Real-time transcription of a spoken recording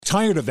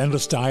Tired of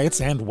endless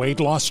diets and weight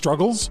loss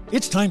struggles?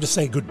 It's time to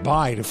say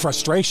goodbye to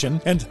frustration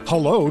and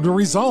hello to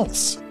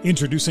results.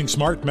 Introducing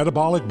Smart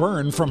Metabolic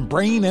Burn from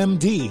Brain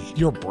MD,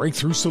 your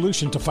breakthrough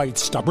solution to fight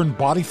stubborn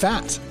body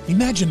fat.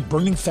 Imagine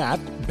burning fat,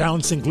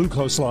 balancing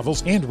glucose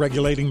levels, and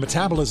regulating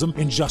metabolism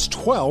in just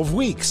 12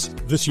 weeks.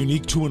 This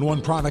unique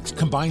 2-in-1 product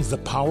combines the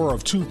power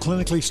of 2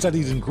 clinically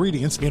studied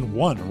ingredients in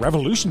one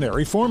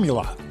revolutionary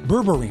formula.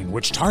 Berberine,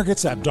 which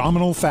targets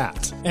abdominal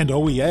fat, and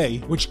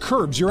OEA, which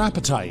curbs your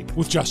appetite.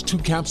 With just 2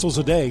 capsules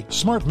a day,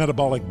 Smart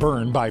Metabolic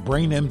Burn by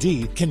Brain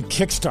MD can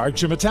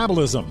kickstart your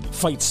metabolism,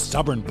 fight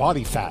stubborn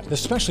body fat,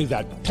 especially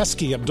that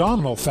pesky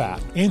abdominal fat,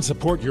 and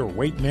support your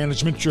weight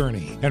management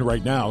journey. And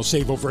right now,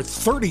 save over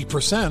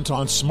 30%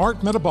 on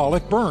Smart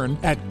Metabolic Burn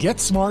at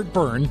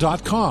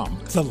GetSmartBurn.com.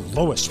 The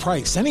lowest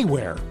price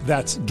anywhere.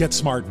 That's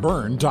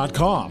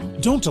GetSmartBurn.com.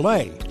 Don't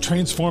delay.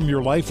 Transform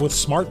your life with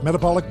Smart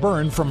Metabolic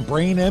Burn from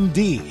Brain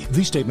MD.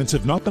 These statements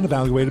have not been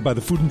evaluated by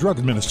the Food and Drug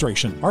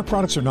Administration. Our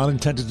products are not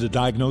intended to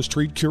diagnose,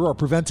 treat, cure, or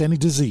prevent any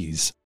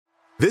disease.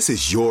 This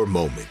is your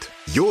moment,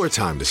 your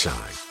time to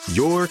shine,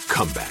 your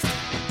comeback.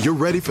 You're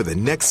ready for the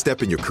next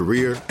step in your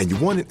career, and you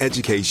want an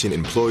education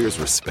employers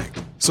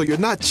respect. So you're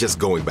not just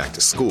going back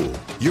to school,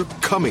 you're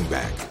coming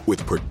back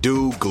with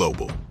Purdue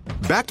Global.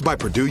 Backed by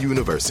Purdue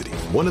University,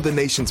 one of the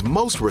nation's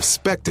most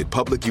respected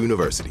public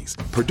universities,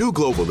 Purdue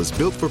Global is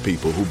built for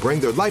people who bring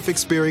their life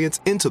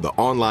experience into the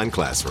online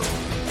classroom.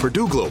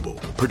 Purdue Global,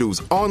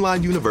 Purdue's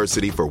online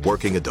university for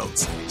working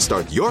adults.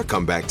 Start your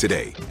comeback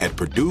today at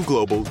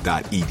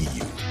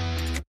purdueglobal.edu.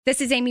 This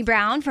is Amy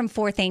Brown from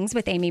 4 Things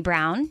with Amy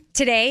Brown.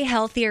 Today,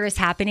 Healthier is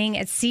happening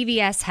at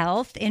CVS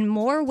Health in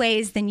more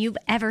ways than you've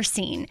ever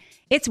seen.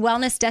 It's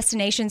wellness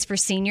destinations for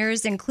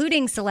seniors,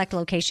 including select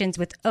locations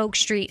with Oak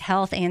Street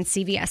Health and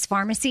CVS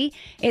Pharmacy.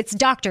 It's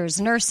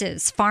doctors,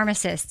 nurses,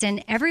 pharmacists,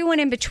 and everyone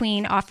in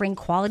between offering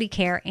quality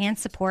care and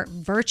support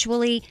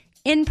virtually,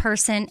 in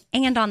person,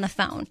 and on the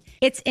phone.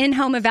 It's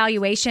in-home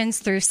evaluations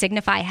through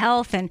Signify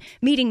Health and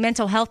meeting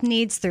mental health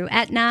needs through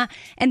Aetna.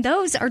 And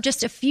those are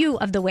just a few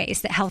of the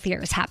ways that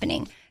Healthier is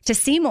happening. To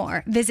see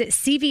more, visit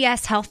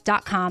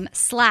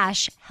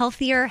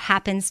cvshealth.com/healthier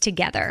happens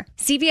together.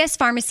 CVS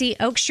Pharmacy,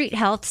 Oak Street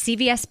Health,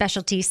 CVS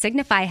Specialty,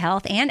 Signify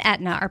Health, and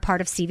Aetna are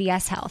part of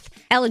CVS Health.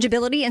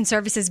 Eligibility and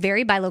services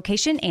vary by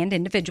location and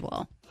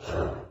individual.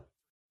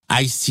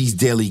 Ice-T's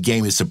Daily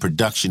Game is a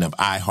production of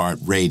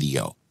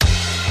iHeartRadio.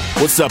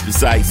 What's up,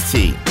 it's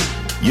Ice-T.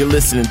 You're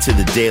listening to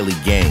The Daily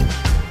Game,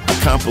 a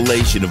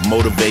compilation of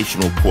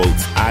motivational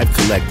quotes I've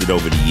collected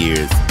over the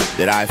years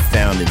that I've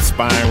found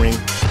inspiring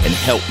and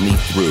helped me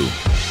through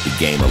the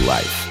game of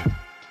life.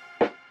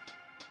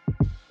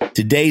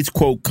 Today's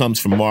quote comes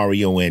from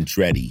Mario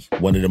Andretti,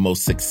 one of the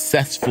most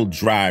successful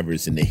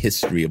drivers in the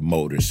history of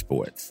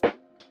motorsports.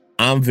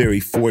 I'm very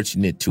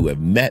fortunate to have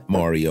met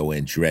Mario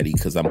Andretti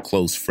because I'm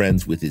close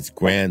friends with his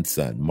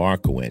grandson,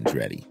 Marco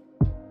Andretti.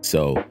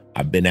 So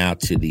I've been out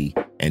to the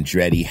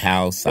Andretti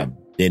house. I've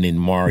been in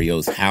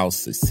Mario's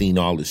house. I've seen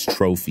all his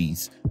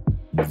trophies.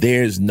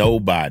 There's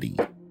nobody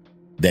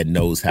that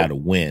knows how to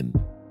win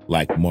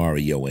like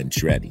Mario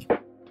Andretti.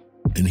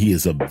 And he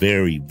is a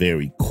very,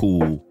 very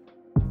cool,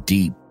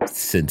 deep,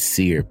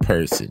 sincere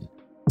person.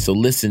 So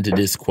listen to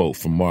this quote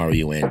from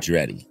Mario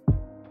Andretti.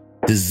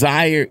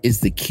 Desire is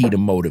the key to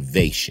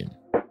motivation,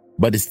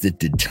 but it's the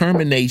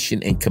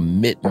determination and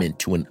commitment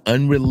to an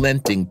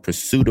unrelenting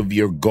pursuit of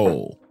your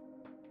goal,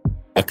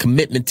 a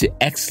commitment to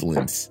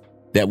excellence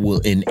that will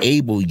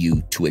enable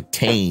you to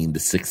attain the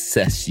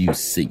success you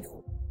seek.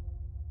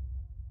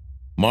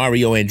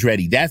 Mario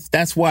Andretti,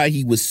 that's why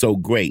he was so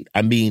great.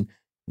 I mean,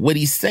 what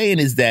he's saying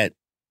is that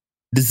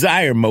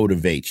desire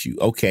motivates you.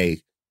 Okay,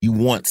 you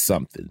want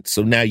something,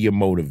 so now you're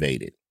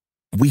motivated.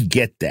 We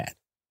get that.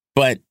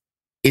 But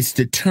it's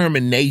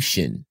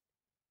determination,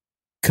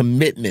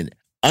 commitment,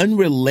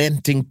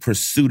 unrelenting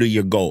pursuit of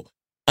your goal.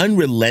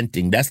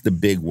 Unrelenting, that's the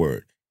big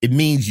word. It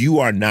means you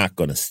are not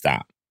going to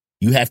stop.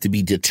 You have to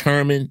be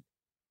determined,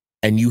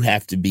 and you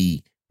have to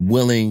be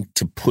willing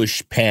to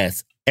push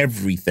past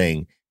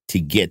everything to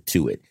get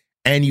to it.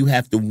 And you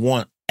have to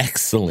want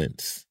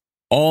excellence.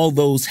 All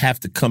those have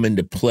to come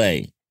into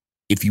play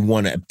if you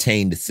want to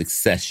obtain the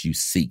success you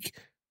seek.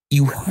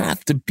 You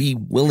have to be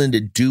willing to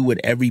do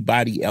what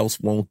everybody else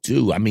won't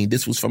do. I mean,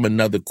 this was from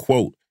another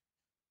quote.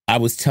 I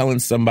was telling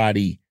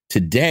somebody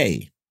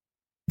today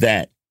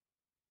that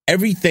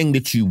everything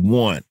that you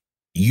want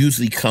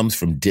usually comes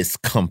from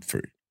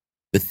discomfort.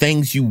 The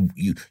things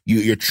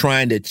you're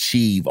trying to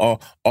achieve, all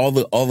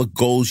the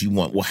goals you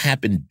want will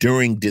happen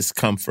during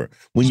discomfort.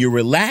 When you're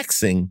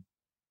relaxing,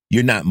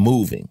 you're not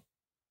moving.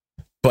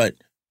 But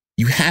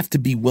you have to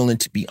be willing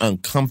to be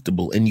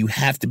uncomfortable, and you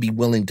have to be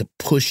willing to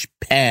push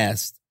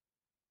past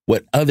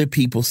what other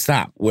people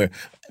stop. Where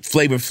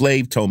Flavor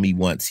Flav told me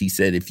once, he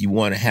said, if you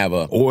want to have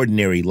an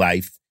ordinary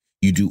life,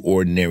 you do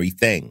ordinary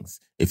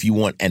things. If you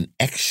want an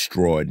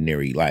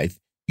extraordinary life,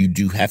 you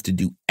do have to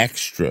do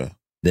extra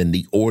than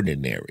the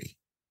ordinary.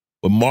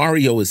 What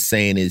Mario is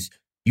saying is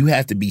you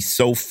have to be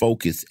so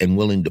focused and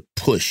willing to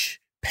push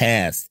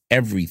past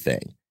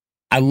everything.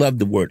 I love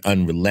the word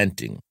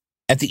unrelenting.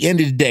 At the end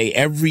of the day,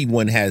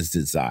 everyone has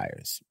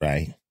desires,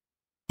 right?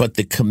 But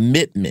the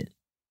commitment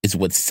is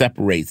what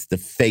separates the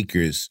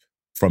fakers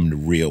from the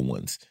real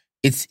ones.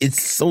 It's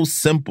so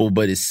simple,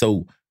 but it's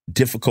so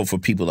difficult for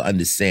people to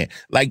understand.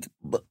 Like,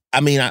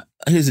 I mean,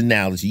 here's an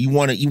analogy. You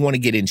want to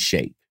get in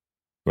shape,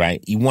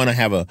 right? You want to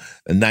have a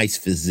nice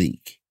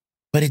physique.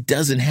 But it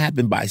doesn't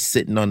happen by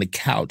sitting on the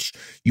couch.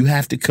 You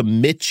have to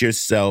commit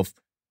yourself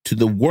to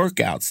the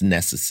workouts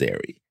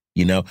necessary.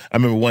 You know, I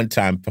remember one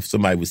time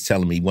somebody was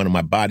telling me, one of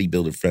my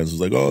bodybuilder friends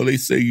was like, oh, they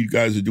say you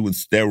guys are doing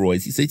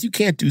steroids. He says, you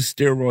can't do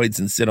steroids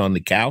and sit on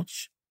the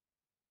couch.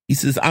 He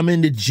says, I'm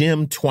in the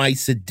gym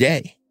twice a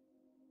day,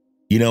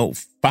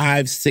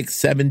 5, 6,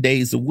 7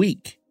 days a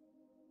week.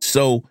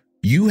 So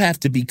you have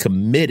to be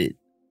committed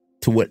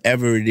to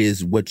whatever it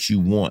is, what you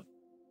want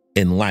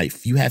in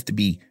life. You have to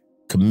be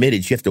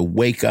committed. You have to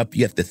wake up.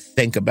 You have to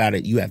think about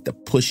it. You have to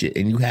push it.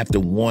 And you have to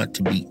want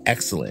to be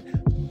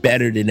excellent,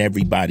 better than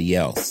everybody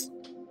else,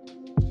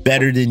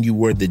 better than you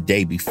were the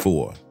day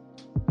before.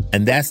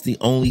 And that's the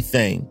only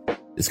thing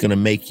that's going to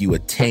make you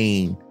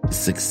attain the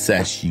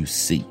success you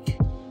seek.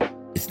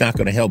 It's not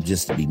going to help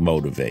just to be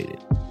motivated.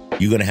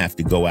 You're going to have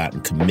to go out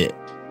and commit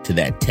to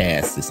that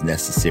task that's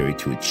necessary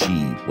to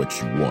achieve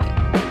what you want.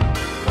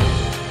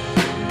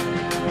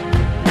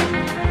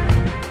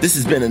 This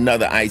has been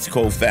another Ice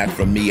Cold Fact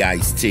from me,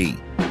 Ice-T.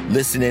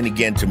 Listen in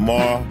again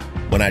tomorrow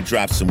when I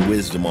drop some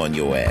wisdom on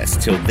your ass.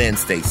 Till then,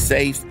 stay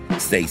safe,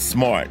 stay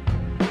smart,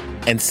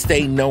 and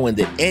stay knowing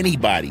that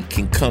anybody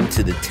can come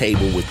to the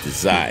table with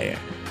desire.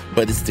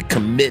 But it's the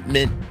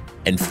commitment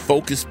and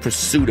focused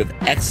pursuit of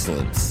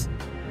excellence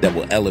that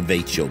will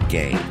elevate your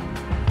game.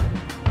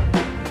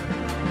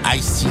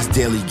 Ice-T's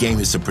Daily Game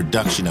is a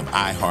production of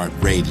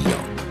iHeartRadio,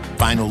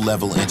 Final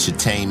Level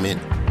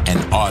Entertainment, and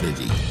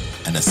Oddity,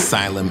 an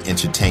Asylum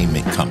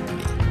Entertainment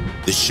company.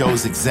 The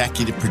show's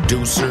executive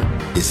producer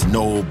is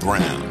Noel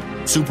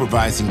Brown.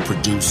 Supervising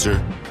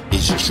producer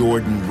is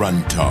Jordan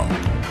Runtagh.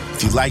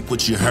 If you like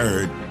what you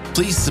heard,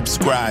 please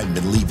subscribe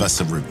and leave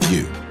us a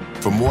review.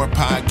 For more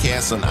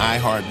podcasts on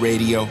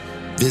iHeartRadio,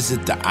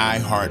 visit the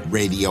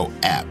iHeartRadio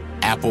app,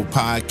 Apple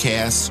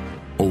Podcasts,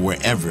 or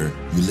wherever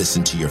you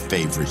listen to your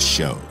favorite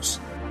shows.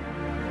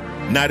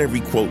 Not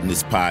every quote in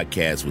this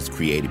podcast was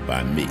created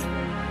by me.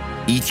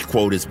 Each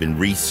quote has been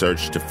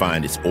researched to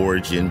find its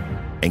origin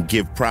and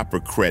give proper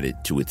credit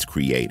to its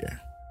creator.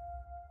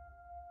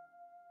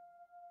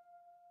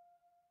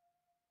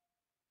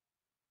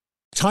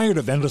 Tired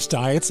of endless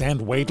diets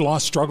and weight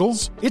loss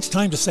struggles? It's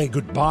time to say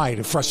goodbye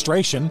to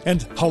frustration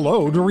and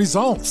hello to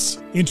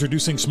results.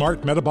 Introducing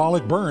Smart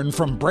Metabolic Burn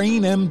from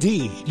Brain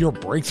MD, your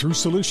breakthrough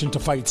solution to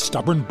fight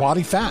stubborn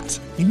body fat.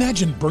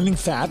 Imagine burning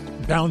fat,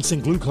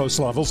 balancing glucose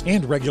levels,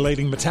 and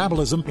regulating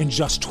metabolism in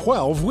just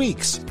 12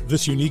 weeks.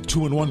 This unique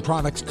 2-in-1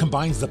 product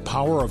combines the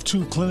power of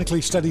 2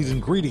 clinically studied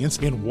ingredients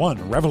in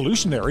one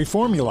revolutionary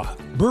formula.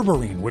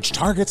 Berberine, which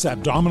targets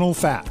abdominal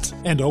fat,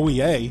 and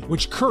OEA,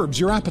 which curbs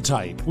your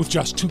appetite. With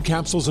just 2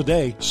 capsules a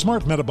day,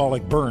 Smart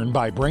Metabolic Burn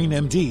by Brain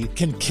MD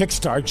can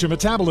kickstart your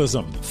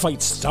metabolism,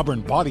 fight stubborn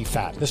body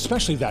fat,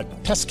 especially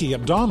that pesky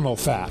abdominal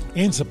fat,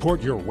 and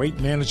support your weight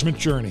management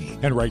journey.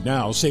 And right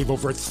now, save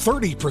over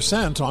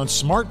 30% on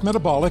Smart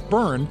Metabolic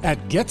Burn at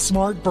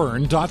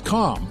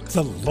GetSmartBurn.com.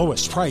 The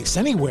lowest price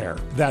anywhere.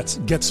 That's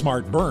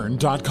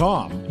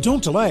GetSmartBurn.com.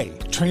 Don't delay.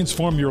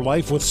 Transform your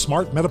life with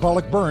Smart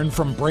Metabolic Burn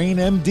from Brain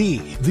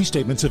MD. These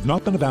statements have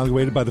not been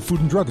evaluated by the Food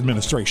and Drug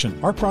Administration.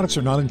 Our products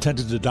are not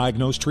intended to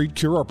diagnose, treat,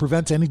 cure, or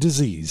prevent any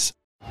disease.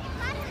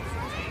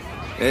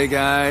 Hey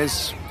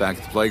guys, back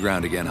at the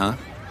playground again, huh?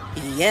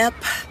 Yep.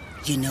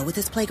 You know what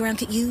this playground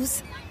could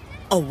use?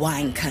 A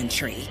wine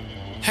country.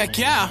 Heck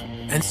yeah,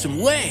 and some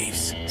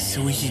waves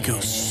so we could go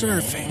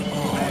surfing.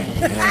 Oh,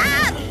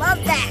 yeah.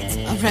 Love that.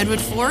 A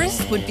redwood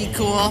forest would be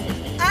cool.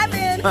 I'm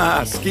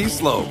in. Ski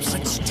slopes.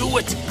 Let's do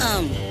it.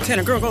 Can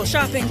a girl go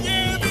shopping?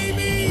 Yeah,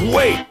 baby.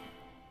 Wait.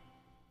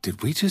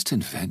 Did we just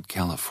invent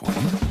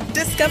California?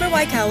 Discover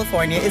why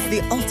California is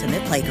the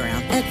ultimate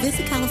playground at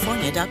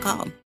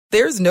visitcalifornia.com.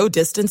 There's no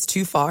distance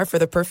too far for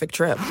the perfect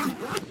trip.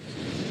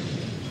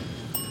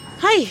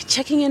 Hi,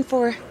 checking in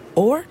for...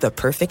 Or the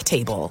perfect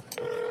table.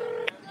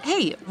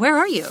 Hey, where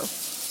are you?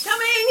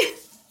 Coming!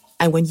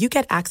 And when you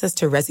get access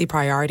to Resi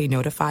Priority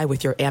Notify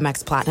with your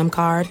Amex Platinum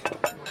card...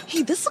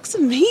 Hey, this looks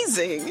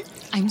amazing.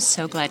 I'm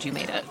so glad you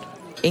made it.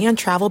 And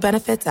travel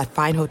benefits at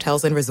fine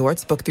hotels and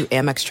resorts booked through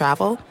Amex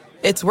Travel...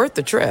 It's worth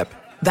the trip.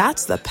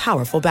 That's the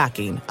powerful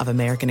backing of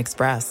American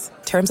Express.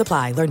 Terms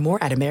apply. Learn more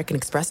at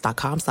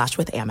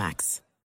americanexpress.com/withAmex.